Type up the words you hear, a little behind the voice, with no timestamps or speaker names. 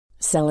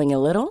Selling a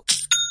little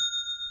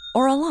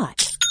or a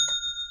lot?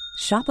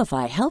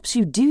 Shopify helps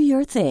you do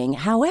your thing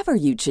however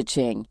you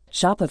cha-ching.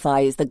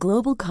 Shopify is the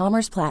global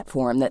commerce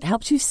platform that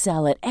helps you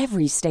sell at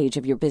every stage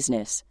of your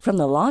business. From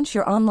the launch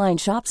your online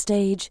shop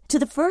stage to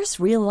the first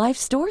real-life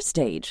store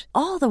stage,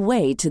 all the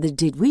way to the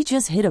did we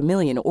just hit a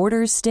million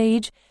orders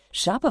stage.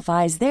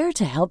 Shopify is there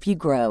to help you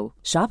grow.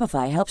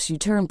 Shopify helps you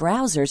turn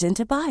browsers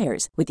into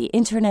buyers with the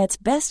internet's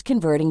best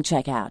converting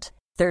checkout.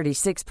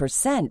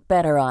 36%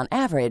 better on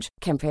average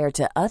compared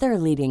to other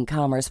leading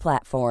commerce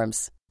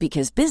platforms.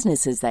 Because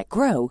businesses that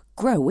grow,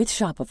 grow with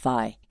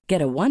Shopify.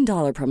 Get a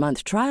 $1 per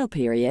month trial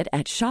period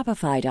at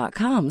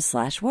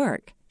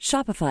shopify.com/work.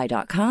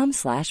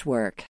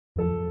 Shopify.com/work.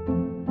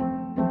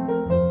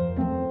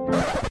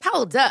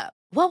 Hold up.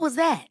 What was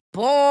that?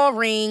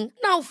 Boring.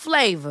 No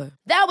flavor.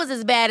 That was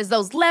as bad as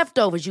those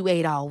leftovers you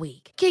ate all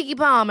week. Keke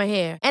Palmer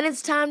here, and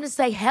it's time to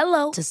say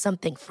hello to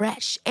something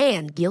fresh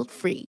and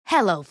guilt-free.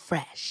 Hello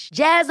Fresh.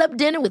 Jazz up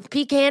dinner with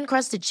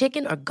pecan-crusted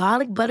chicken or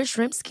garlic butter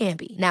shrimp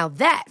scampi. Now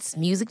that's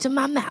music to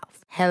my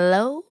mouth.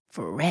 Hello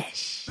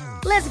Fresh.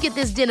 Let's get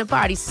this dinner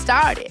party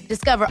started.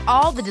 Discover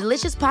all the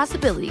delicious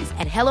possibilities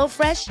at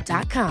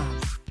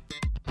hellofresh.com.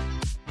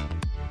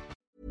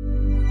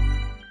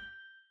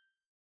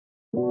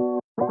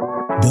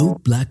 Go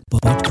Black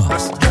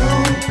Podcast.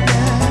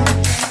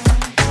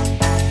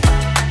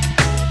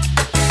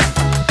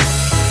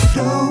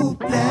 Go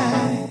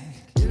Black.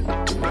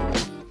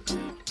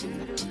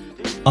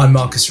 I'm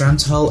Marcus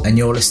Ramthal, and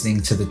you're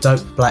listening to the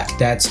Dope Black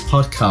Dads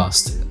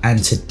podcast.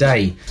 And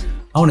today,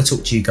 I want to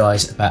talk to you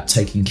guys about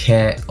taking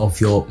care of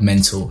your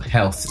mental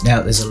health.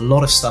 Now, there's a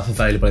lot of stuff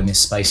available in this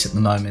space at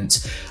the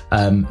moment,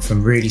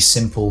 from really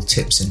simple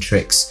tips and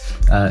tricks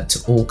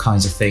to all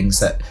kinds of things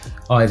that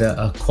either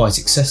are quite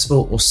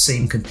accessible or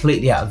seem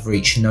completely out of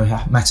reach, no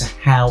matter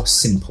how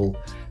simple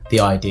the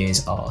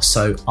ideas are.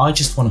 So I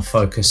just want to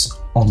focus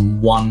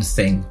on one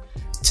thing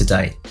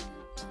today.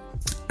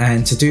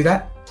 And to do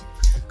that,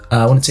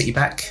 I want to take you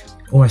back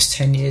almost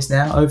 10 years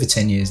now, over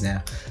 10 years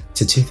now,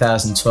 to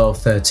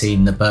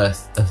 2012-13, the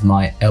birth of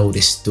my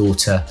eldest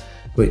daughter,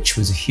 which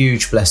was a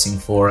huge blessing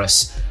for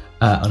us.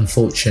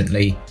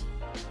 Unfortunately,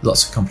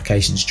 lots of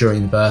complications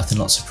during the birth and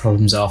lots of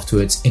problems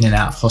afterwards, in and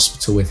out of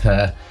hospital with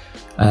her,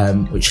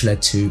 which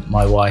led to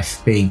my wife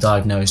being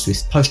diagnosed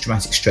with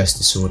post-traumatic stress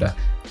disorder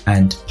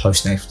and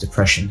postnatal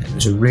depression. It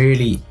was a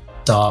really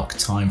dark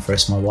time for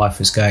us. My wife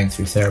was going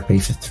through therapy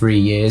for 3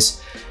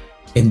 years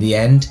in the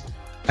end,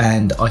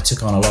 and I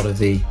took on a lot of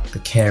the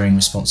caring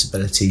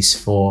responsibilities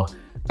for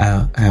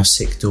our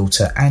sick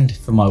daughter and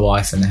for my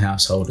wife and the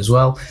household as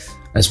well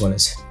as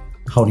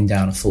holding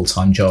down a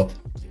full-time job.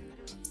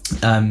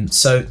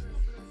 So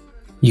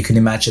you can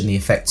imagine the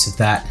effects of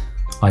that.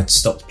 I'd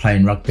stopped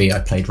playing rugby. I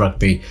played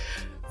rugby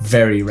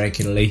very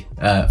regularly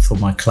for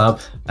my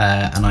club,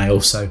 and I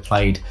also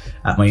played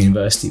at my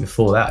university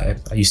before that.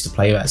 I used to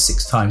play about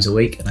 6 times a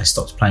week, and I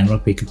stopped playing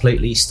rugby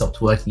completely,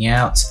 stopped working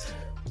out,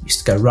 used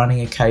to go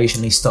running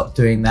occasionally, stopped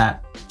doing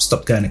that,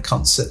 stopped going to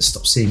concerts,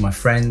 stopped seeing my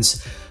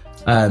friends,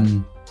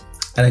 and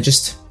I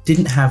just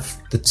didn't have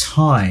the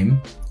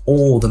time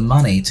or the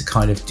money to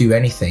kind of do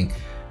anything.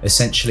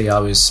 Essentially, I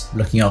was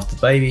looking after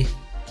the baby,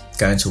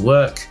 going to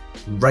work,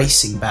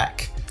 racing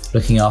back,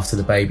 looking after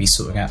the baby,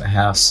 sorting out the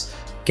house,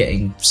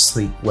 getting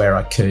sleep where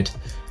I could,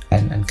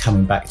 and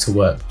coming back to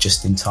work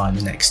just in time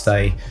the next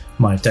day.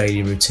 My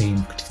daily routine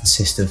would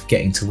consist of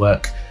getting to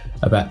work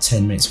about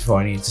 10 minutes before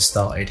I needed to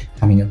start,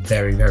 having a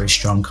very, very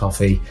strong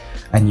coffee,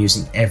 and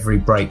using every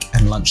break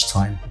and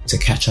lunchtime to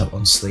catch up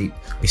on sleep.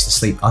 I used to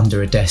sleep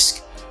under a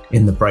desk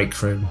in the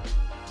break room,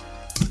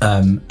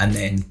 and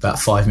then about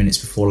 5 minutes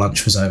before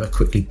lunch was over,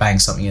 quickly bang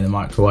something in the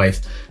microwave,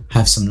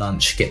 have some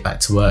lunch, get back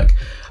to work.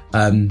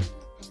 And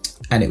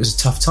it was a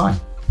tough time.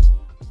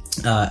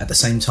 At the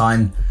same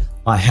time,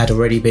 I had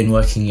already been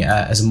working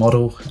as a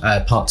model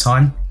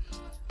part-time.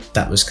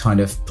 That was kind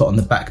of put on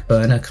the back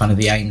burner, kind of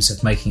the aims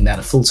of making that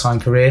a full-time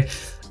career,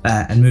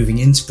 and moving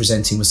into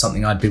presenting was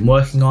something I'd been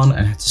working on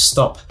and had to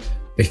stop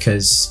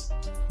because,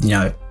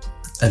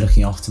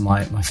 looking after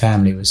my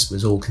family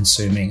was all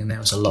consuming, and there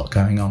was a lot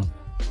going on.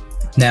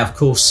 Now, of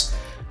course,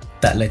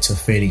 that led to a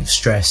feeling of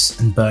stress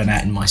and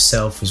burnout in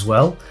myself as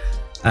well.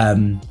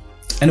 And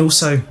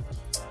also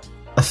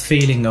a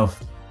feeling of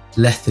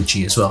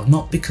lethargy as well,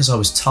 not because I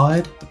was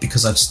tired, but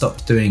because I'd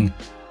stopped doing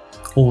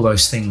all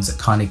those things that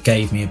kind of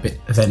gave me a bit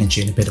of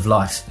energy and a bit of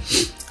life.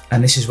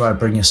 And this is where I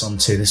bring us on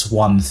to this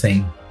one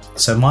thing.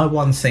 So my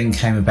one thing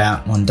came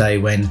about one day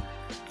when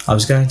I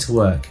was going to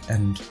work,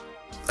 and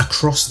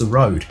across the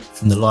road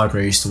from the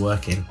library I used to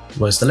work in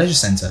was the leisure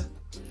centre.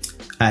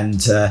 And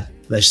the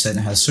leisure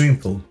centre has a swimming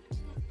pool.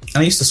 And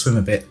I used to swim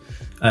a bit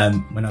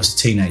when I was a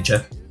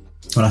teenager,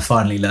 when I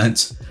finally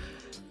learnt.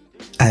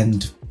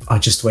 And I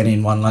just went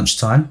in one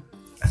lunchtime.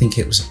 I think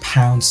it was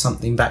 £1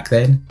 something back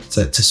then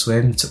to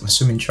swim, took my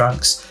swimming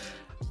trunks,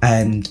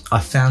 and I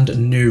found a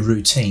new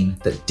routine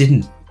that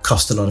didn't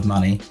cost a lot of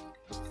money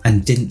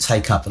and didn't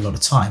take up a lot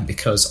of time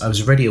because I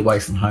was already away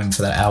from home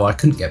for that hour. I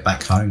couldn't get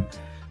back home.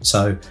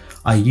 So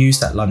I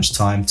used that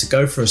lunchtime to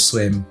go for a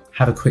swim,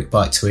 have a quick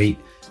bite to eat,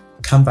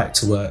 come back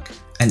to work,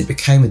 and it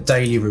became a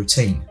daily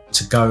routine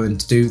to go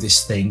and do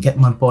this thing, get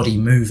my body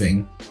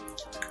moving,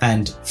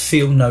 and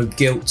feel no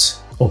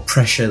guilt or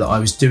pressure that I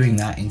was doing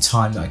that in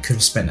time that I could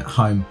have spent at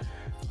home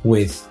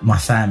with my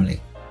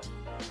family.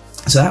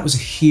 So that was a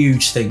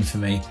huge thing for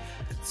me,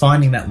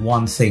 finding that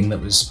one thing that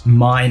was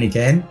mine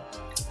again,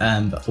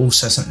 but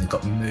also something that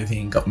got me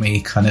moving, got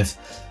me kind of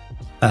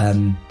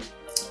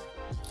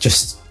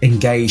just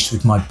engaged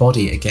with my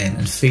body again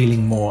and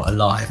feeling more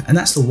alive. And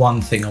that's the one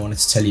thing I wanted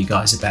to tell you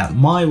guys about.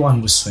 My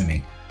one was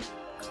swimming.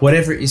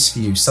 Whatever it is for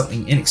you,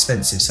 something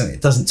inexpensive, something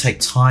that doesn't take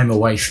time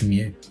away from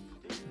you,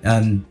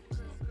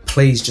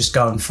 please just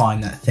go and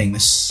find that thing.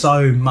 There's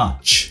so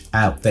much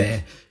out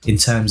there in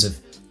terms of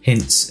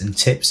hints and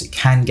tips. It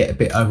can get a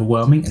bit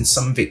overwhelming, and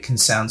some of it can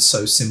sound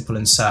so simple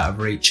and so out of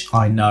reach.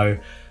 I know,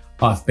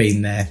 I've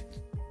been there,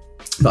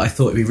 but I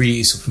thought it'd be really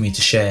useful for me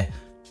to share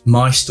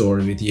my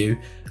story with you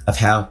of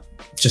how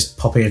just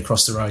popping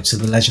across the road to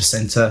the leisure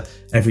centre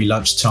every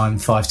lunchtime,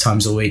 5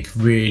 times a week,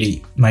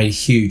 really made a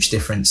huge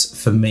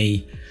difference for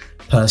me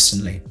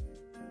personally.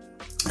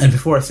 And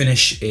before I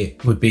finish,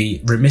 it would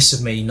be remiss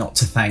of me not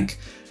to thank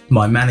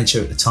my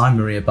manager at the time,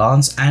 Maria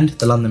Barnes, and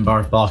the London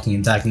Borough of Barking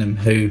and Dagenham,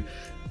 who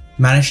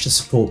managed to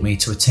support me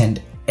to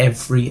attend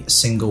every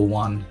single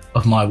one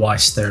of my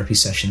wife's therapy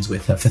sessions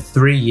with her for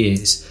 3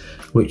 years,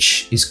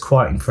 which is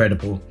quite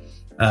incredible.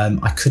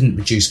 I couldn't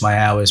reduce my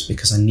hours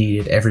because I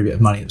needed every bit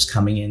of money that was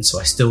coming in, so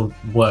I still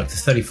worked a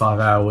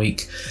 35-hour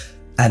week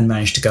and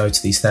managed to go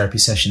to these therapy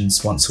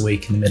sessions once a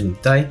week in the middle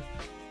of the day.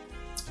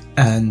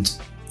 And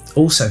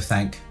also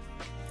thank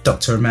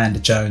Dr. Amanda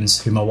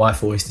Jones, who my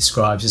wife always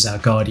describes as our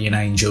guardian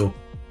angel.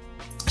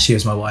 She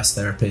was my wife's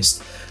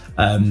therapist,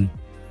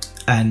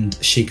 and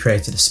she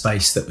created a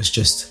space that was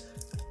just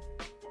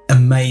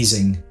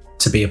amazing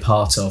to be a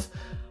part of.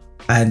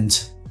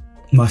 And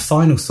my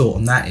final thought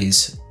on that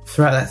is,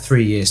 throughout that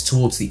 3 years,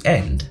 towards the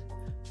end,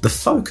 the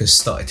focus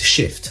started to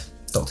shift.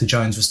 Dr.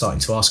 Jones was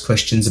starting to ask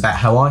questions about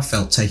how I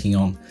felt taking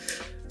on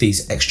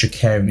these extra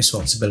caring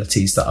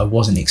responsibilities that I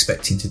wasn't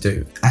expecting to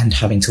do, and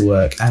having to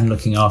work and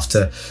looking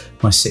after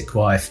my sick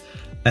wife,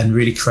 and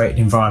really create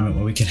an environment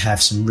where we could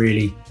have some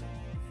really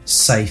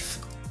safe,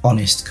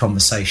 honest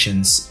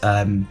conversations,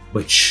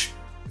 which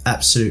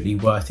absolutely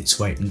worth its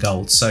weight in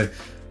gold. So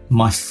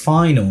my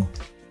final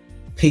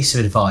piece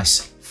of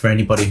advice for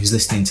anybody who's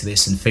listening to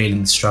this and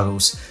feeling the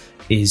struggles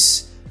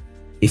is,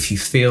 if you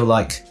feel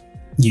like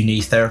you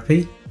need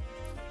therapy,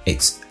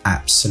 it's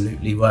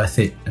absolutely worth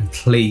it, and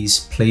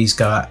please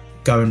go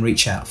and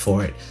reach out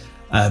for it.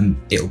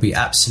 It will be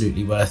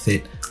absolutely worth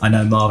it. I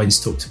know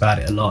Marvin's talked about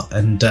it a lot,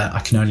 and I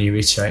can only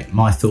reiterate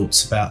my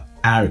thoughts about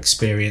our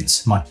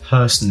experience, my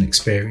personal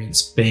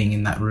experience being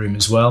in that room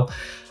as well,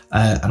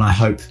 and I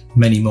hope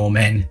many more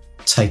men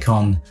take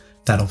on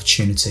that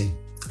opportunity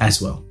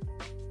as well.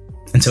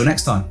 Until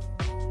next time.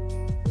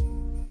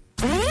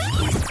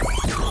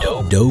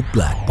 Dope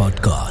Black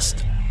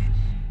Podcast.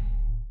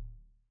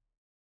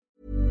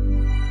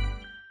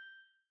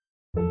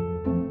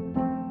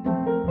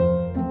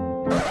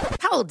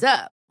 Hold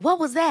up. What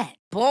was that?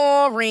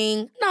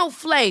 Boring. No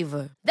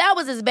flavor. That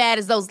was as bad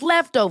as those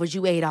leftovers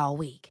you ate all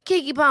week.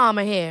 Keke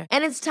Palmer here,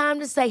 and it's time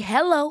to say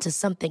hello to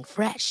something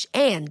fresh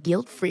and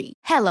guilt-free.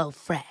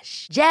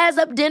 HelloFresh. Jazz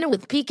up dinner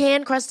with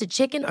pecan-crusted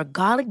chicken or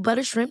garlic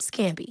butter shrimp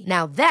scampi.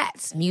 Now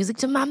that's music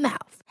to my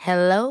mouth.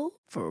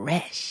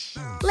 HelloFresh.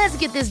 Let's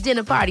get this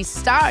dinner party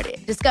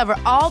started. Discover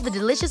all the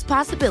delicious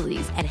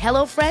possibilities at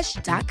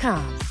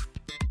HelloFresh.com.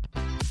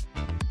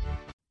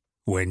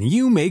 When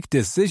you make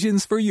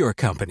decisions for your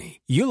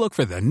company, you look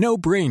for the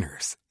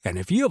no-brainers. And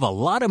if you have a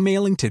lot of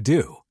mailing to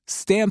do,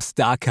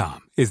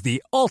 Stamps.com is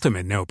the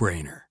ultimate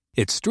no-brainer.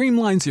 It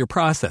streamlines your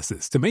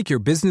processes to make your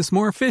business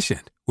more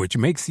efficient, which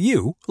makes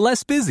you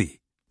less busy.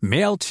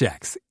 Mail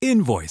checks,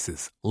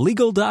 invoices,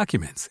 legal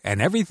documents,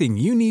 and everything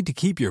you need to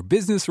keep your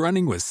business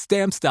running with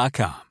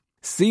Stamps.com.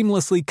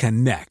 Seamlessly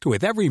connect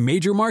with every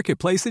major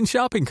marketplace and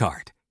shopping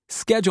cart.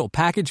 Schedule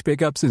package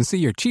pickups and see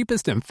your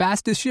cheapest and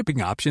fastest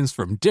shipping options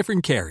from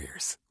different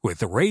carriers,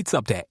 with rates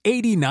up to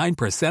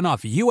 89%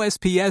 off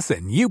USPS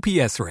and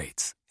UPS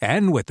rates.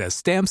 And with the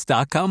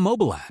Stamps.com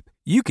mobile app,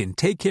 you can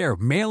take care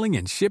of mailing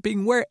and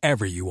shipping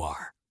wherever you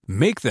are.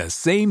 Make the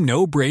same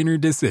no-brainer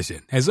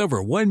decision as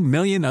over 1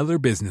 million other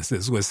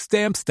businesses with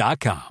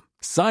Stamps.com.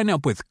 Sign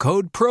up with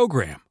code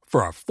PROGRAM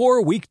for a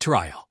 4-week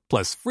trial,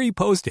 plus free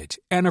postage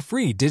and a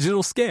free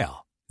digital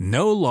scale.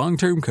 No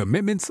long-term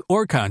commitments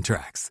or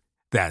contracts.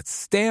 That's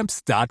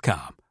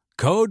Stamps.com.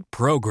 Code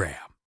PROGRAM.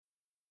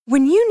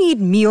 When you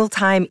need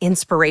mealtime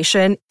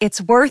inspiration,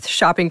 it's worth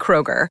shopping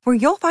Kroger, where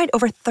you'll find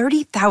over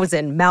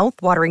 30,000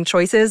 mouth-watering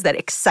choices that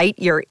excite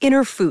your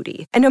inner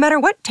foodie. And no matter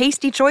what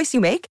tasty choice you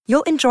make,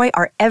 you'll enjoy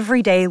our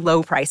everyday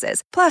low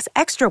prices, plus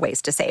extra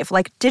ways to save,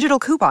 like digital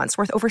coupons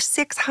worth over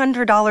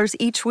 $600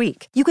 each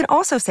week. You can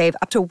also save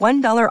up to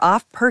 $1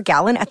 off per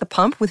gallon at the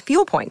pump with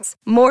fuel points.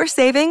 More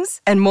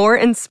savings and more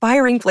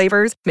inspiring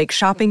flavors make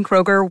shopping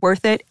Kroger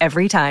worth it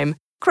every time.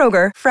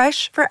 Kroger,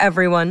 fresh for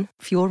everyone.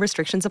 Fuel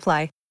restrictions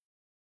apply.